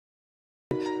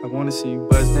I wanna see you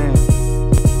bust down.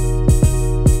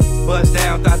 Bust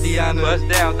down, Tatiana. Bust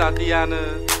down,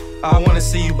 Tatiana. I wanna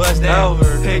see you bust down.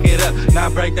 Over. Pick it up, now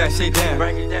break that shit down.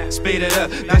 Break it down. Speed it up,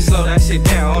 now slow that shit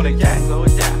down on the gang. Slow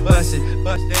it down. Bust it,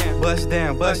 bust down, bust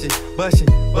down, bust it, bust it,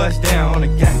 bust down on the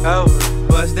gang. Over.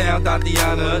 Bust down,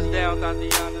 Tatiana. Bust down,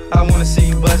 Tatiana. I wanna see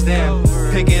you bust down.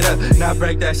 Over. Pick it up, now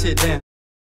break that shit down.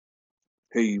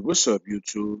 Hey, what's up,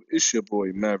 YouTube? It's your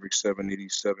boy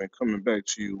Maverick787 coming back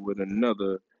to you with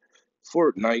another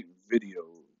Fortnite video.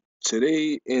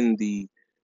 Today in the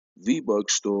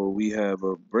V-Bucks store, we have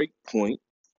a Breakpoint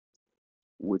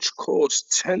which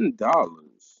costs $10,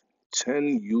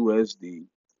 10 USD.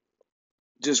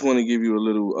 Just want to give you a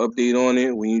little update on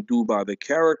it. When you do buy the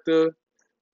character,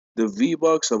 the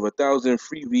V-Bucks of 1,000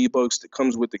 free V-Bucks that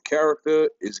comes with the character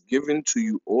is given to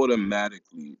you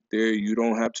automatically. There, you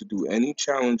don't have to do any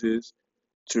challenges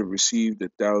to receive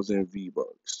the 1,000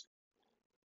 V-Bucks.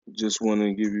 Just want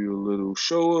to give you a little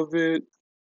show of it.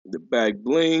 The back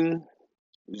bling,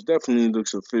 it definitely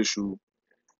looks official.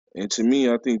 And to me,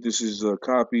 I think this is a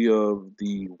copy of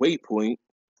the Waypoint,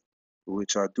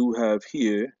 which I do have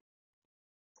here.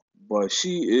 But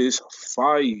she is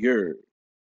fire.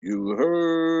 You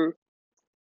heard?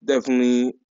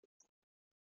 Definitely,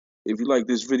 if you like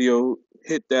this video,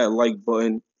 hit that like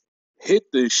button.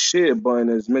 Hit the share button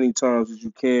as many times as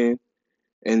you can.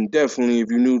 And definitely, if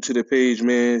you're new to the page,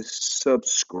 man,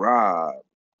 subscribe.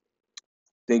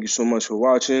 Thank you so much for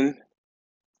watching.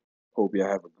 Hope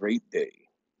y'all have a great day.